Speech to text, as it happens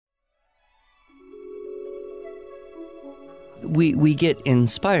We get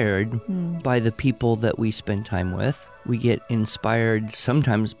inspired by the people that we spend time with. We get inspired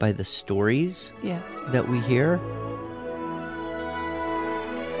sometimes by the stories that we hear.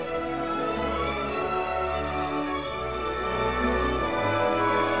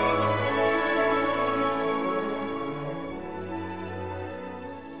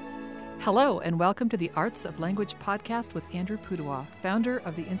 Hello, and welcome to the Arts of Language podcast with Andrew Pudewa, founder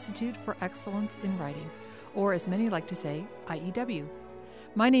of the Institute for Excellence in Writing, or as many like to say, IEW.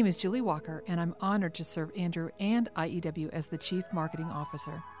 My name is Julie Walker, and I'm honored to serve Andrew and IEW as the Chief Marketing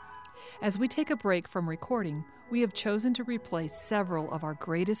Officer. As we take a break from recording, we have chosen to replay several of our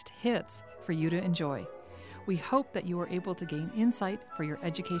greatest hits for you to enjoy. We hope that you are able to gain insight for your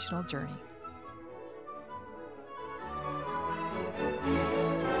educational journey.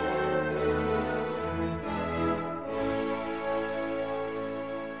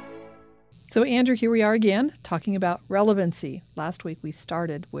 So, Andrew, here we are again talking about relevancy. Last week we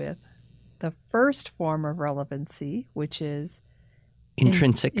started with the first form of relevancy, which is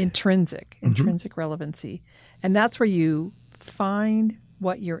intrinsic relevancy. And that's where you find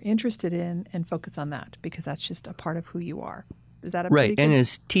what you're interested in and focus on that, because that's just a part of who you are. Is that a right? And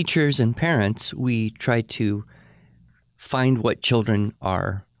as teachers and parents, we try to find what children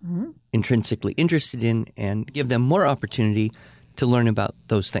are intrinsically interested in and give them more opportunity to learn about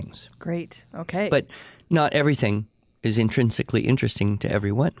those things. Great. Okay. But not everything is intrinsically interesting to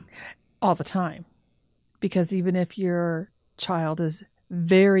everyone. All the time. Because even if your child is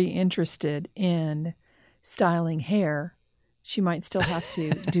very interested in styling hair, she might still have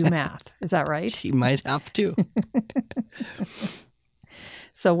to do math. Is that right? She might have to.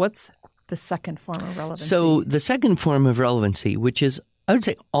 So what's the second form of relevancy? So the second form of relevancy, which is, I would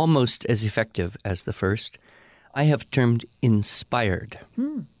say, almost as effective as the first, I have termed inspired.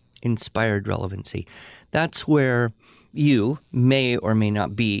 Inspired relevancy. That's where you may or may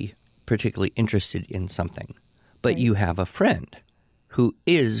not be particularly interested in something, but you have a friend who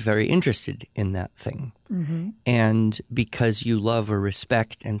is very interested in that thing. And because you love or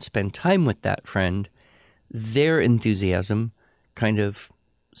respect and spend time with that friend, their enthusiasm kind of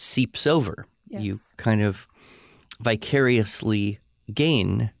seeps over. Yes. You kind of vicariously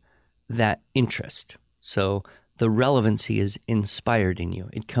gain that interest. So the relevancy is inspired in you.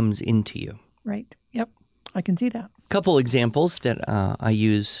 It comes into you. Right. Yep. I can see that. Couple examples that I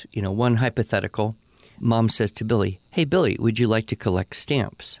use, one hypothetical. Mom says to Billy, "Hey, Billy, would you like to collect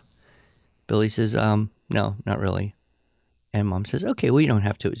stamps?" Billy says, no, not really. And Mom says, "Okay, well, you don't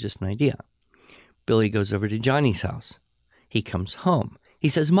have to. It's just an idea." Billy goes over to Johnny's house. He comes home. He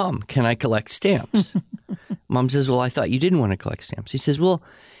says, "Mom, can I collect stamps?" Mom says, "Well, I thought you didn't want to collect stamps." He says, "Well,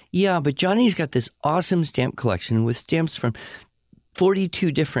 yeah, but Johnny's got this awesome stamp collection with stamps from 42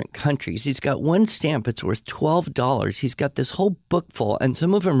 different countries. He's got one stamp that's worth $12. He's got this whole book full, and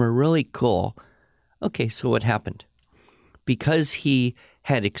some of them are really cool." Okay, so what happened? Because he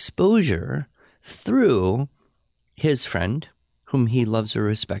had exposure through his friend, whom he loves or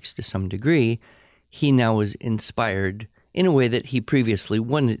respects to some degree, he now was inspired in a way that he previously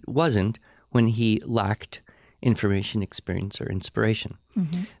wasn't when he lacked information, experience, or inspiration.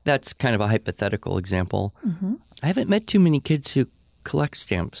 That's kind of a hypothetical example. I haven't met too many kids who collect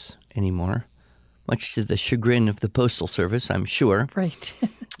stamps anymore, much to the chagrin of the Postal Service, I'm sure. Right.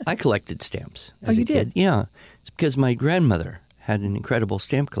 I collected stamps as a kid. Did? Yeah. It's because my grandmother had an incredible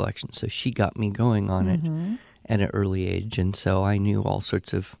stamp collection, so she got me going on it at an early age, and so I knew all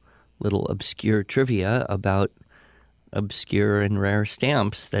sorts of little obscure trivia about obscure and rare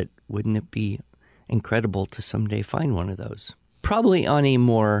stamps. That wouldn't it be incredible to someday find one of those? Probably on a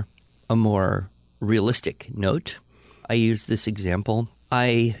more realistic note, I use this example.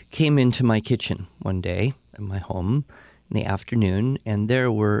 I came into my kitchen one day in my home in the afternoon, and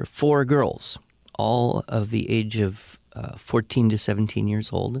there were 4 girls, all of the age of 14 to 17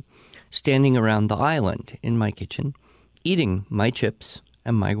 years old, standing around the island in my kitchen, eating my chips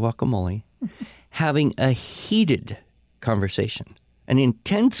and my guacamole, having a heated conversation, an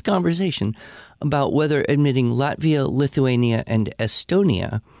intense conversation about whether admitting Latvia, Lithuania, and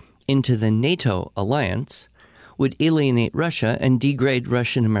Estonia into the NATO alliance would alienate Russia and degrade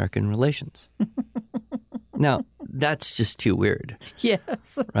Russian-American relations. Now, that's just too weird.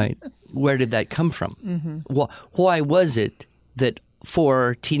 Yes. Right? Where did that come from? Why was it that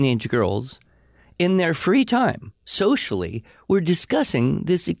 4 teenage girls, in their free time, socially, were discussing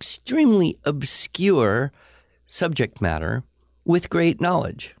this extremely obscure subject matter with great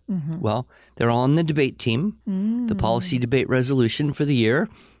knowledge? Well, they're all on the debate team. The policy debate resolution for the year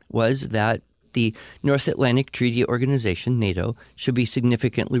was that the North Atlantic Treaty Organization, NATO, should be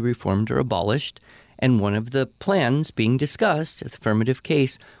significantly reformed or abolished, And one of the plans being discussed, affirmative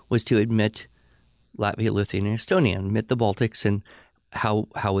case, was to admit Latvia, Lithuania, and Estonia, admit the Baltics, and how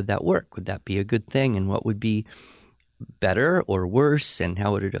would that work? Would that be a good thing? And what would be better or worse? And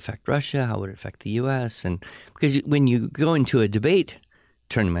how would it affect Russia? How would it affect the U.S.? And because when you go into a debate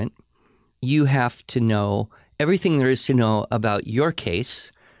tournament, you have to know everything there is to know about your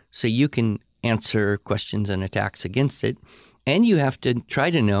case so you can answer questions and attacks against it. And you have to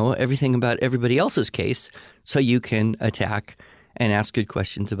try to know everything about everybody else's case so you can attack and ask good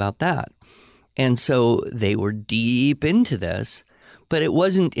questions about that. And so they were deep into this, but it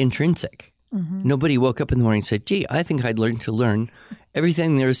wasn't intrinsic. Mm-hmm. Nobody woke up in the morning and said, gee, I think I'd learn to learn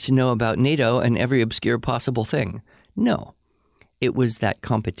everything there is to know about NATO and every obscure possible thing. No, it was that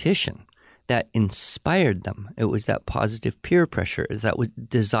competition that inspired them. It was that positive peer pressure, that was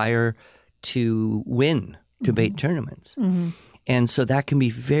desire to win debate tournaments. Mm-hmm. And so that can be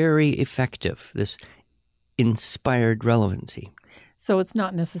very effective, this inspired relevancy. So it's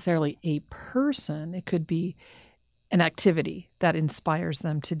not necessarily a person. It could be an activity that inspires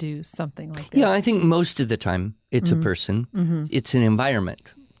them to do something like this. Yeah, I think most of the time it's a person. Mm-hmm. It's an environment,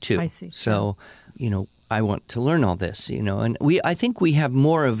 too. I see. So, I want to learn all this, and I think we have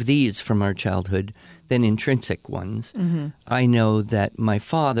more of these from our childhood than intrinsic ones. Mm-hmm. I know that my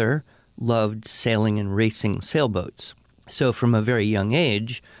father loved sailing and racing sailboats. So from a very young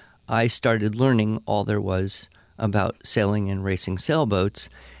age, I started learning all there was about sailing and racing sailboats.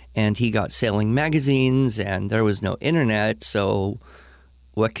 And he got sailing magazines, and there was no internet, so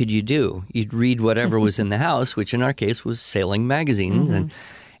what could you do? You'd read whatever was in the house, which in our case was sailing magazines. Mm-hmm.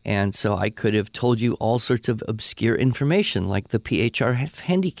 And so I could have told you all sorts of obscure information, like the PHR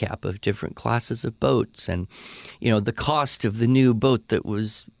handicap of different classes of boats and, the cost of the new boat that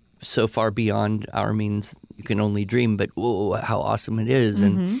was so far beyond our means you can only dream, but how awesome it is.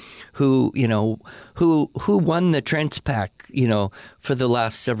 Mm-hmm. And who won the Transpac, for the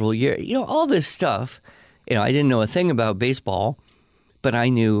last several years, all this stuff. I didn't know a thing about baseball, but I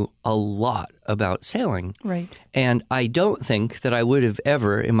knew a lot about sailing. Right. And I don't think that I would have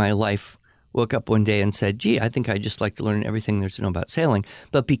ever in my life woke up one day and said, gee, I think I'd just like to learn everything there's to know about sailing.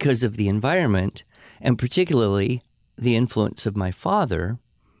 But because of the environment, and particularly the influence of my father,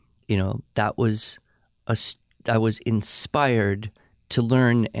 I was inspired to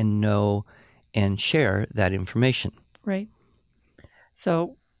learn and know and share that information. Right.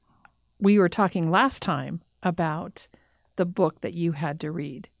 So we were talking last time about the book that you had to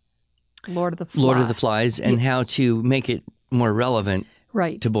read, Lord of the Flies, and how to make it more relevant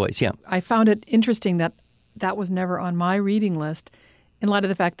to boys. Yeah. I found it interesting that was never on my reading list in light of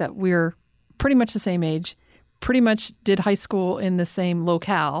the fact that we're pretty much the same age, pretty much did high school in the same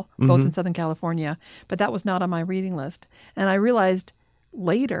locale, both in Southern California, but that was not on my reading list. And I realized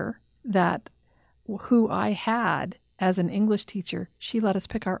later that who I had as an English teacher, she let us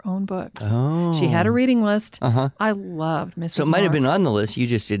pick our own books. Oh. She had a reading list. Uh-huh. I loved Mrs. So it might have been on the list, you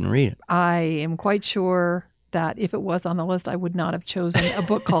just didn't read it. I am quite sure that if it was on the list, I would not have chosen a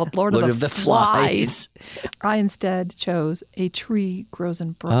book called Lord of the Flies. I instead chose A Tree Grows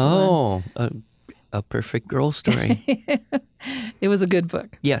in Brooklyn. Oh, a perfect girl story. It was a good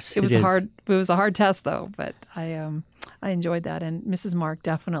book. Yes, it was a hard test though, but I enjoyed that, and Mrs. Mark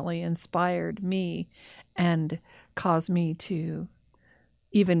definitely inspired me and caused me to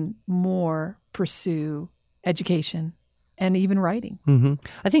even more pursue education and even writing. Mm-hmm.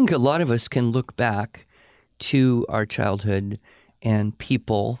 I think a lot of us can look back to our childhood and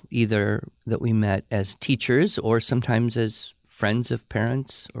people either that we met as teachers or sometimes as friends of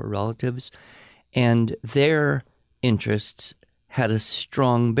parents or relatives, and their interests had a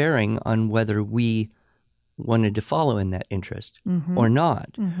strong bearing on whether we wanted to follow in that interest or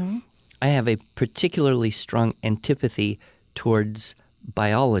not. Mm-hmm. I have a particularly strong antipathy towards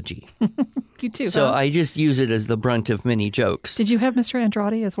biology. You too. So I just use it as the brunt of many jokes. Did you have Mr.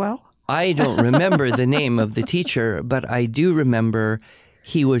 Andrade as well? I don't remember the name of the teacher, but I do remember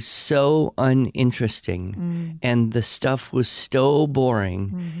he was so uninteresting and the stuff was so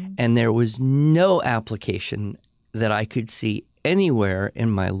boring and there was no application that I could see anywhere in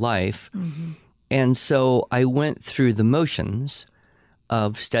my life. Mm-hmm. And so I went through the motions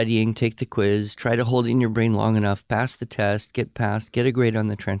of studying, take the quiz, try to hold it in your brain long enough, pass the test, get a grade on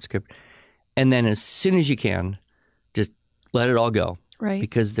the transcript, and then as soon as you can, just let it all go. Right.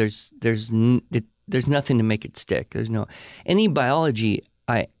 Because there's nothing to make it stick. There's no any biology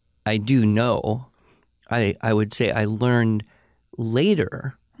I do know. I would say I learned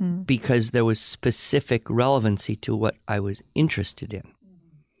later because there was specific relevancy to what I was interested in.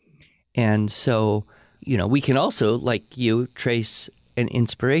 And so, we can also, like you, trace an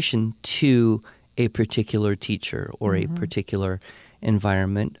inspiration to a particular teacher or a particular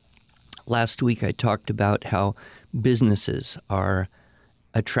environment. Last week I talked about how businesses are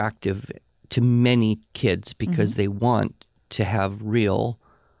attractive to many kids because they want to have real,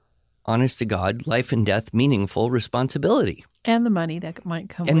 honest to God, life and death, meaningful responsibility. And the money that might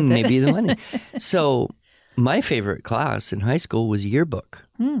come with it. And maybe the money. So my favorite class in high school was yearbook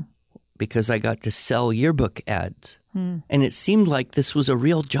because I got to sell yearbook ads. And it seemed like this was a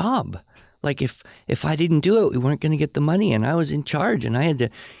real job. Like if I didn't do it, we weren't going to get the money, and I was in charge, and I had to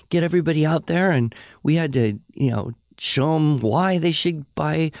get everybody out there, and we had to, show them why they should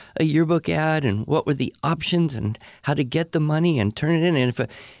buy a yearbook ad and what were the options and how to get the money and turn it in. And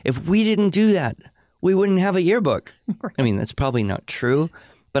if we didn't do that, we wouldn't have a yearbook. Right. I mean, that's probably not true,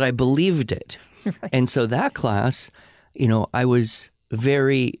 but I believed it. Right. And so that class, I was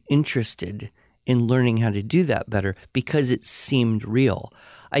very interested in learning how to do that better because it seemed real.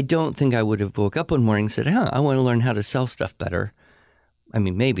 I don't think I would have woke up one morning and said, I want to learn how to sell stuff better. I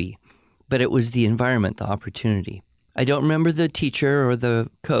mean, maybe, but it was the environment, the opportunity. I don't remember the teacher or the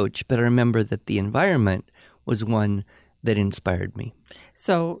coach, but I remember that the environment was one that inspired me.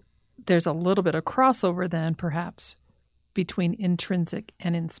 So there's a little bit of crossover then, perhaps, between intrinsic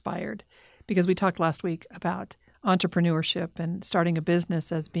and inspired, because we talked last week about entrepreneurship and starting a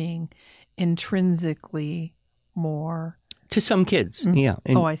business as being intrinsically more. To some kids, yeah.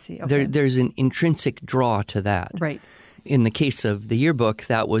 And I see. Okay. There's an intrinsic draw to that. Right. In the case of the yearbook,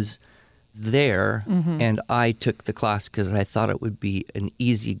 that was there, and I took the class because I thought it would be an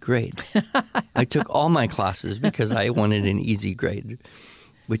easy grade. I took all my classes because I wanted an easy grade,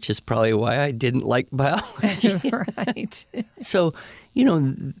 which is probably why I didn't like biology. Right. So,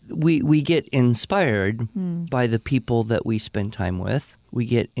 we get inspired by the people that we spend time with. We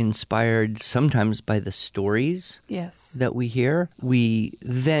get inspired sometimes by the stories that we hear. We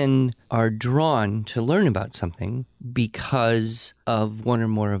then are drawn to learn about something because of one or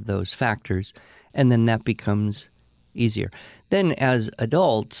more of those factors, and then that becomes easier. Then as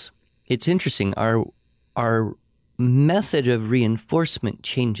adults, it's interesting. Our method of reinforcement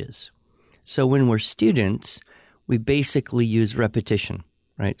changes. So when we're students, we basically use repetition.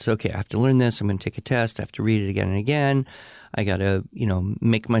 Right. So, okay, I have to learn this. I'm going to take a test. I have to read it again and again. I got to,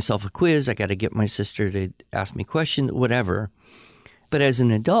 make myself a quiz. I got to get my sister to ask me questions, whatever. But as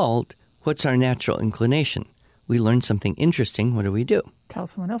an adult, what's our natural inclination? We learn something interesting. What do? Tell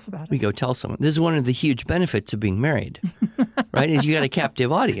someone else about it. We go tell someone. This is one of the huge benefits of being married, right? Is you got a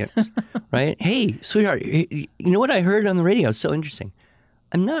captive audience, right? Hey, sweetheart, you know what I heard on the radio? It's so interesting.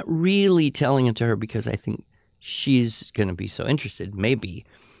 I'm not really telling it to her because I think she's going to be so interested, maybe.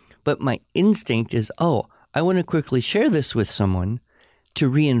 But my instinct is, I want to quickly share this with someone to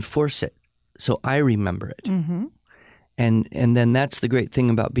reinforce it so I remember it. And then that's the great thing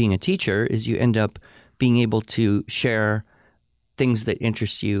about being a teacher is you end up being able to share things that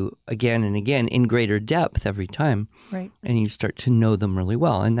interest you again and again in greater depth every time. Right. And you start to know them really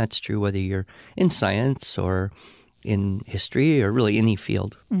well. And that's true whether you're in science or in history or really any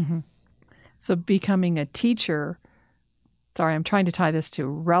field. So becoming a teacher, sorry, I'm trying to tie this to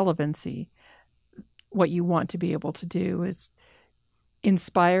relevancy. What you want to be able to do is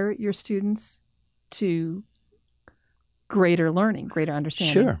inspire your students to greater learning, greater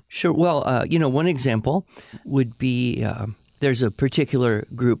understanding. Sure. Well, one example would be there's a particular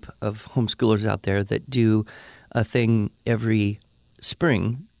group of homeschoolers out there that do a thing every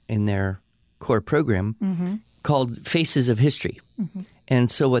spring in their core program called Faces of History.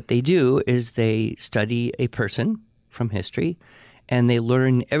 And so what they do is they study a person from history and they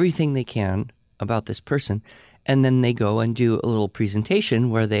learn everything they can about this person. And then they go and do a little presentation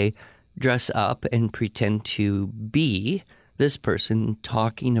where they dress up and pretend to be this person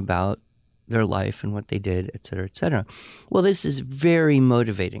talking about their life and what they did, et cetera, et cetera. Well, this is very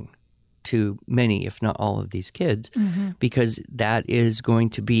motivating to many, if not all of these kids, because that is going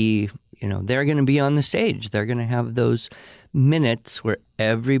to be, they're going to be on the stage. They're going to have those minutes where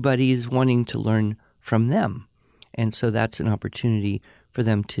everybody's wanting to learn from them. And so that's an opportunity for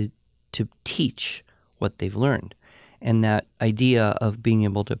them to teach what they've learned. And that idea of being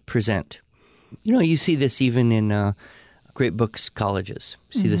able to present. You see this even in great books colleges.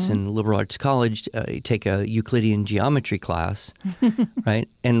 You see this in liberal arts college. You take a Euclidean geometry class, right?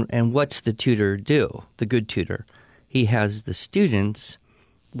 And what's the tutor do, the good tutor? He has the students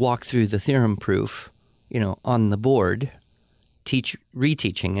walk through the theorem proof, on the board,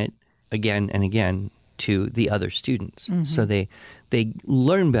 reteaching it again and again to the other students. So they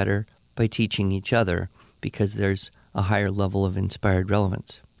learn better by teaching each other because there's a higher level of inspired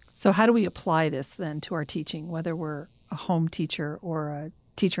relevance. So how do we apply this then to our teaching, whether we're a home teacher or a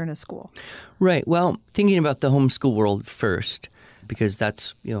teacher in a school? Right. Well, thinking about the homeschool world first, because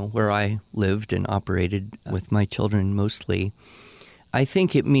that's, where I lived and operated with my children mostly, I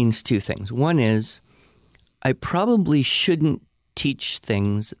think it means two things. One is I probably shouldn't teach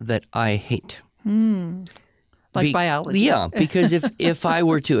things that I hate. Like biology. Yeah, because if I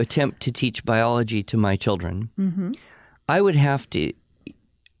were to attempt to teach biology to my children, I would have to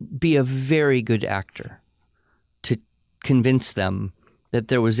be a very good actor to convince them that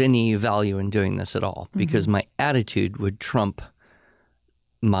there was any value in doing this at all, because my attitude would trump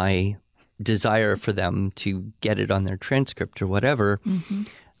my desire for them to get it on their transcript or whatever.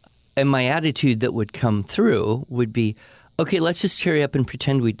 And my attitude that would come through would be, okay, let's just hurry up and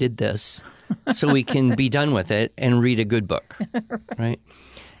pretend we did this so we can be done with it and read a good book, right?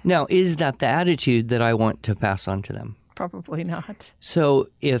 Now, is that the attitude that I want to pass on to them? Probably not. So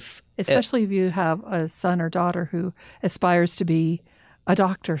especially if you have a son or daughter who aspires to be a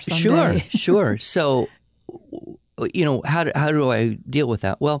doctor someday. Sure. So, how do I deal with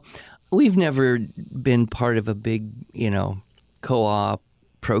that? Well, we've never been part of a big, co-op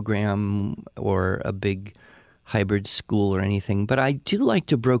program or a big hybrid school or anything, but I do like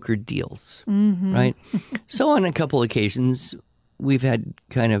to broker deals, right? So on a couple occasions, we've had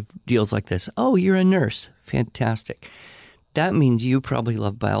kind of deals like this. Oh, you're a nurse. Fantastic. That means you probably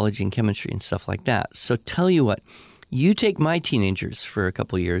love biology and chemistry and stuff like that. So tell you what, you take my teenagers for a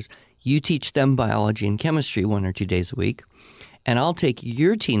couple of years, you teach them biology and chemistry 1 or 2 days a week, and I'll take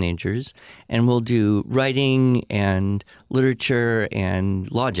your teenagers and we'll do writing and literature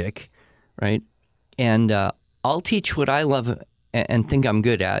and logic, right? And I'll teach what I love and think I'm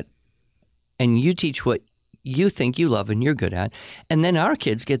good at, and you teach what you think you love and you're good at, and then our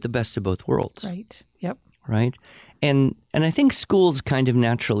kids get the best of both worlds. Right. Yep. Right? And I think schools kind of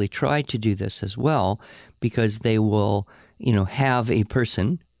naturally try to do this as well, because they will, have a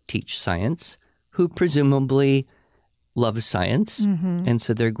person teach science who presumably loves science, and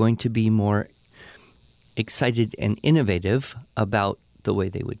so they're going to be more excited and innovative about the way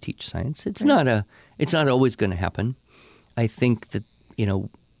they would teach science. It's not always going to happen. I think that,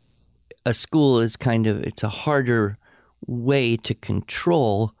 a school is it's a harder way to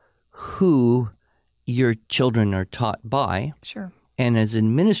control who your children are taught by. Sure. And as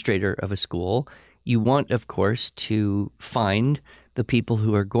administrator of a school, you want, of course, to find the people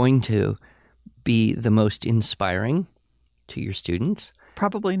who are going to be the most inspiring to your students.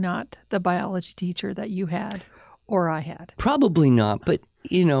 Probably not the biology teacher that you had or I had. Probably not, but,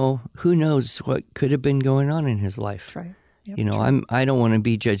 who knows what could have been going on in his life. That's right. Yep, I don't want to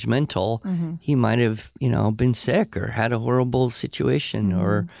be judgmental. He might have, been sick or had a horrible situation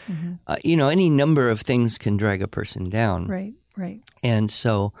or, any number of things can drag a person down. Right. And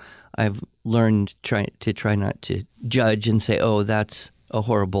so I've learned try not to judge and say, oh, that's a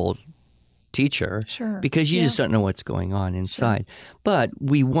horrible teacher. Sure. Because you just don't know what's going on inside. Sure. But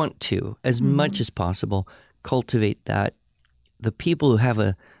we want to, as much as possible, cultivate that. The people who have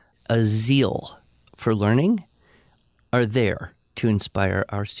a zeal for learning are there to inspire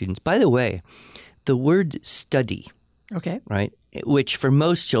our students. By the way, the word study, right, which for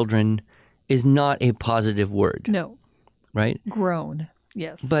most children is not a positive word. No. Right? Grown,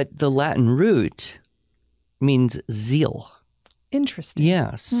 yes. But the Latin root means zeal. Interesting.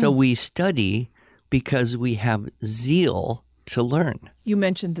 Yes. So we study because we have zeal to learn. You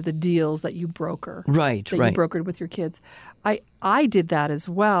mentioned the deals that you broker. Right. You brokered with your kids. I did that as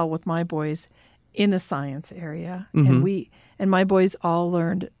well with my boys in the science area. And my boys all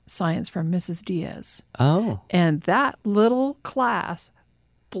learned science from Mrs. Diaz. Oh. And that little class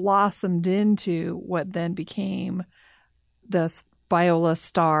blossomed into what then became the Biola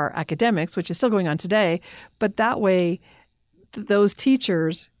Star Academics, which is still going on today. But that way, those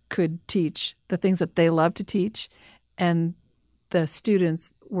teachers could teach the things that they love to teach, and the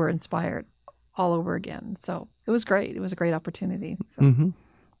students were inspired all over again. So it was great. It was a great opportunity.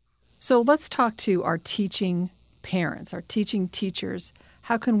 So let's talk to our teaching parents, our teaching teachers.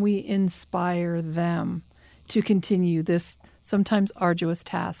 How can we inspire them to continue this sometimes arduous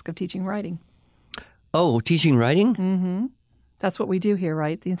task of teaching writing? Oh, teaching writing? Mm-hmm. That's what we do here,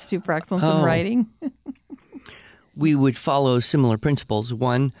 right? The Institute for Excellence in Writing. We would follow similar principles.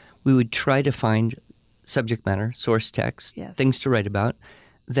 One, we would try to find subject matter, source text, things to write about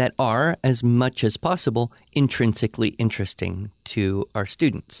that are, as much as possible, intrinsically interesting to our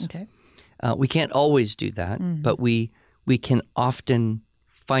students. Okay. We can't always do that, but we can often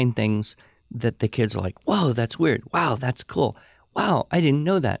find things that the kids are like, whoa, that's weird. Wow, that's cool. Wow, I didn't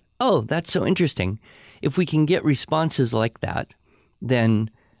know that. Oh, that's so interesting. If we can get responses like that, then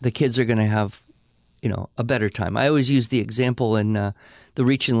the kids are going to have, a better time. I always use the example in the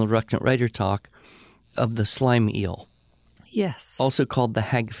Reach and Reluctant Writer talk of the slime eel, Yes. also called the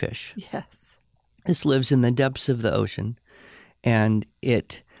hagfish. Yes. This lives in the depths of the ocean, and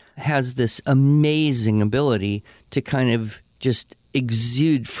it has this amazing ability to kind of just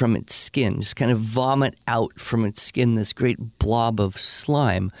exude from its skin, just kind of vomit out from its skin this great blob of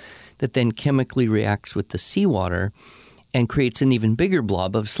slime that then chemically reacts with the seawater and creates an even bigger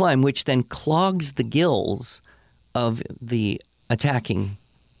blob of slime, which then clogs the gills of the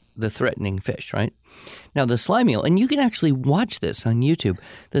threatening fish, right? Now, the slime eel, and you can actually watch this on YouTube,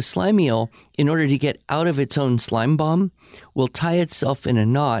 the slime eel, in order to get out of its own slime bomb, will tie itself in a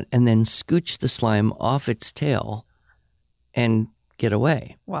knot and then scooch the slime off its tail and get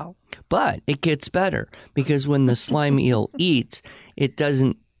away. Wow. But it gets better, because when the slime eel eats, it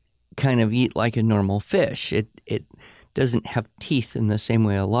doesn't kind of eat like a normal fish. It doesn't have teeth in the same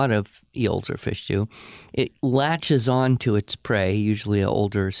way a lot of eels or fish do. It latches on to its prey, usually an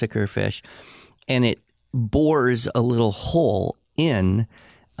older, sicker fish, and it bores a little hole in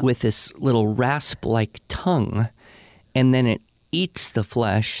with this little rasp-like tongue, and then it eats the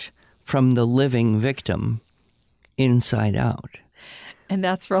flesh from the living victim inside out. And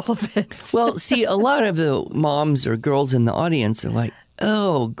that's relevant. Well, see, a lot of the moms or girls in the audience are like,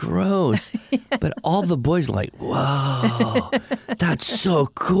 oh, gross. Yes. But all the boys are like, whoa, that's so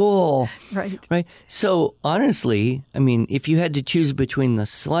cool. Right. So honestly, I mean, if you had to choose between the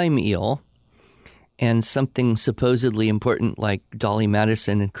slime eel and something supposedly important like Dolly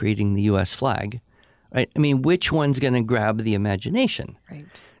Madison and creating the U.S. flag, right? I mean, which one's going to grab the imagination? Right.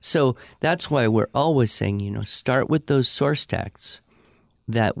 So that's why we're always saying, start with those source texts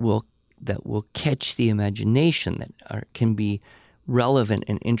that will catch the imagination, that can be relevant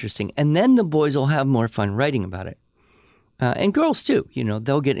and interesting. And then the boys will have more fun writing about it. And girls too,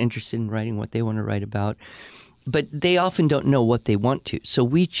 they'll get interested in writing what they want to write about. But they often don't know what they want to. So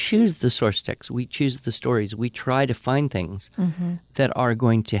we choose the source text. We choose the stories. We try to find things that are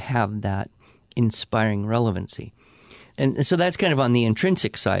going to have that inspiring relevancy. And so that's kind of on the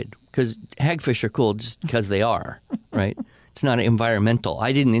intrinsic side, because hagfish are cool just because they are, right? It's not environmental.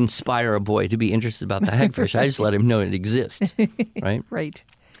 I didn't inspire a boy to be interested about the hagfish. I just let him know it exists, right? Right.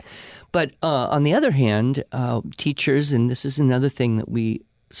 But on the other hand, teachers, and this is another thing that we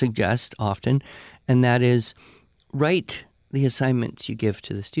suggest often, and that is write the assignments you give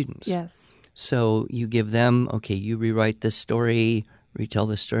to the students. Yes. So you give them, okay, you rewrite this story, retell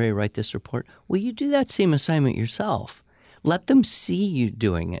this story, write this report. Well, you do that same assignment yourself. Let them see you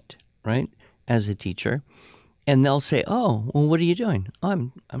doing it, right, as a teacher. And they'll say, oh, well, what are you doing?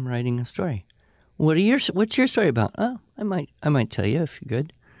 Oh, I'm writing a story. What's your story about? Oh, I might tell you if you're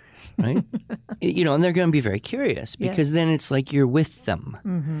good, right? And they're going to be very curious, because then it's like you're with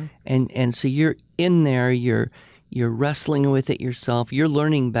them. And so you're in there, you're wrestling with it yourself. You're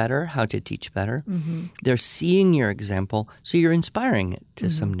learning better how to teach better. They're seeing your example, so you're inspiring it to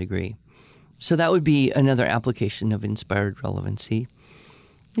some degree. So that would be another application of inspired relevancy.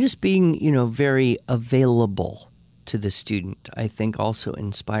 Just being, very available to the student, I think, also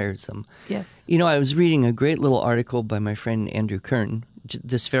inspires them. Yes. I was reading a great little article by my friend Andrew Kern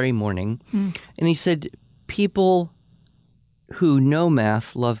this very morning, and he said, people who know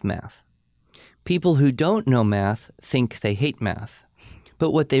math love math. People who don't know math think they hate math. But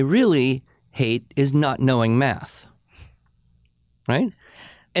what they really hate is not knowing math. Right?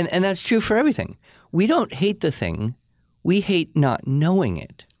 And that's true for everything. We don't hate the thing. We hate not knowing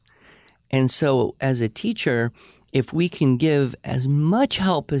it. And so as a teacher, if we can give as much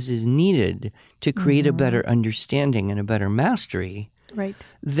help as is needed to create a better understanding and a better mastery, right,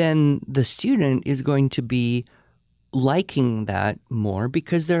 then the student is going to be liking that more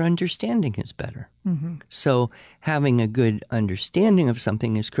because their understanding is better. So having a good understanding of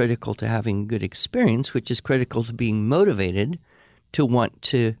something is critical to having good experience, which is critical to being motivated to want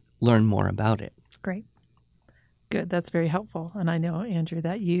to learn more about it. Great. Good. That's very helpful. And I know, Andrew,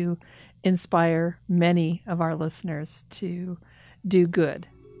 that you inspire many of our listeners to do good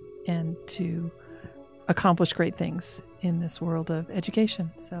and to accomplish great things in this world of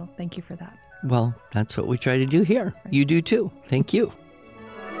education. So thank you for that. Well, that's what we try to do here. Right. You do too. Thank you.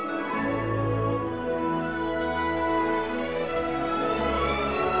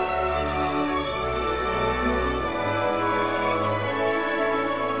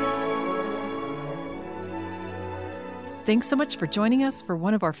 Thanks so much for joining us for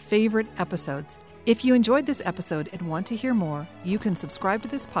one of our favorite episodes. If you enjoyed this episode and want to hear more, you can subscribe to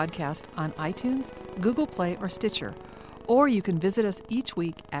this podcast on iTunes, Google Play, or Stitcher, or you can visit us each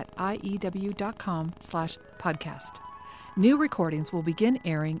week at iew.com/podcast. New recordings will begin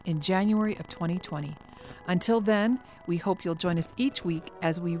airing in January of 2020. Until then, we hope you'll join us each week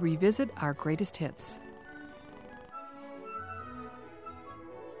as we revisit our greatest hits.